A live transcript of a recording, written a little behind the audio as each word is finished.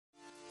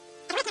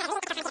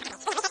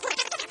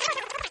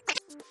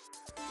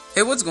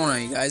Hey, what's going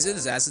on, you guys? It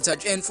is Acid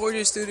Touch and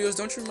 4J Studios.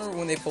 Don't you remember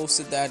when they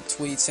posted that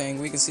tweet saying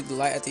we can see the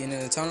light at the end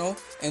of the tunnel?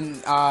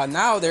 And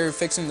now they're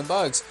fixing the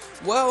bugs.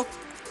 Well,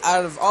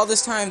 out of all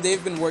this time,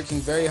 they've been working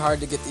very hard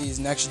to get these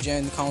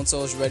next-gen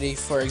consoles ready.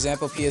 For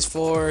example,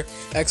 PS4,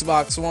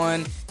 Xbox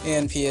One,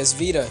 and PS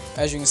Vita.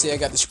 As you can see, I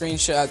got the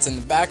screenshots in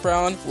the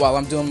background while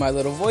I'm doing my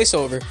little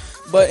voiceover.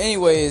 But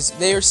anyways,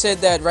 they said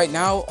that right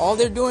now, all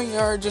they're doing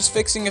are just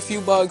fixing a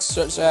few bugs,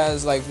 such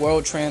as like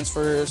world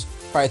transfers,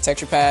 probably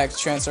texture packs,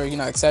 transfer,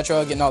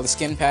 etc. Getting all the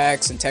skin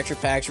packs and texture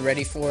packs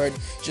ready for it,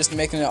 just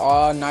making it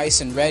all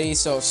nice and ready.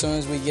 So as soon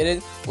as we get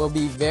it, we'll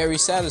be very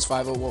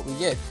satisfied with what we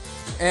get.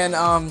 And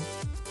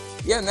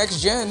yeah,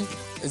 next gen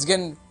is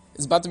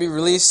about to be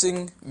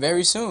releasing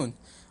very soon.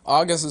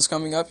 August is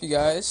coming up, you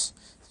guys.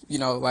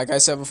 Like I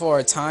said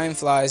before, time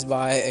flies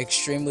by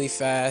extremely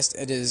fast.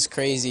 It is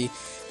crazy.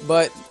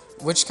 But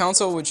which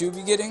console would you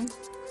be getting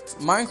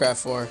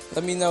Minecraft for?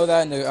 Let me know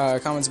that in the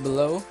comments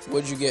below.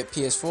 Would you get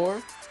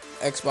PS4,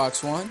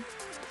 Xbox One,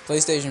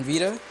 PlayStation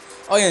Vita?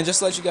 Oh yeah, and just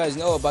to let you guys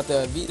know about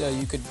the Vita,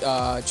 you could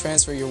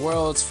transfer your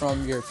worlds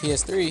from your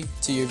PS3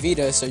 to your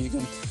Vita, so you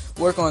can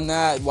work on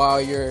that while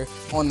you're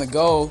on the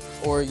go,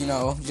 or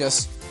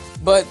just.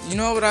 But you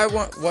know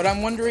what what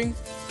I'm wondering,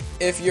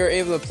 if you're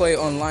able to play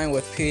online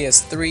with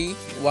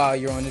PS3 while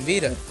you're on the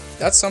Vita.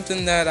 That's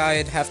something that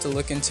I'd have to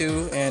look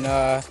into, and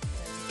I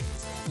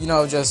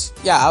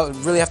would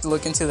really have to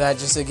look into that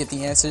just to get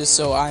the answers,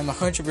 so I'm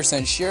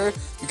 100% sure,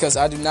 because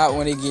I do not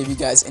want to give you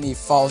guys any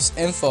false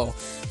info.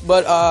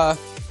 But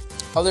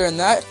other than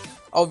that,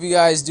 I hope you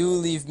guys do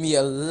leave me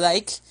a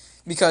like,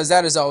 because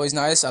that is always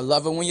nice. I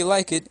love it when you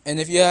like it. And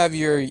if you have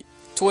your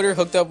Twitter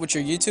hooked up with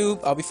your YouTube,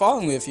 I'll be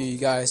following with you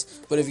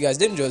guys. But if you guys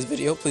did enjoy this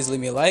video, please leave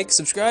me a like,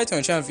 subscribe to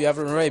my channel if you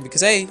haven't already,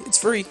 because hey, it's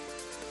free.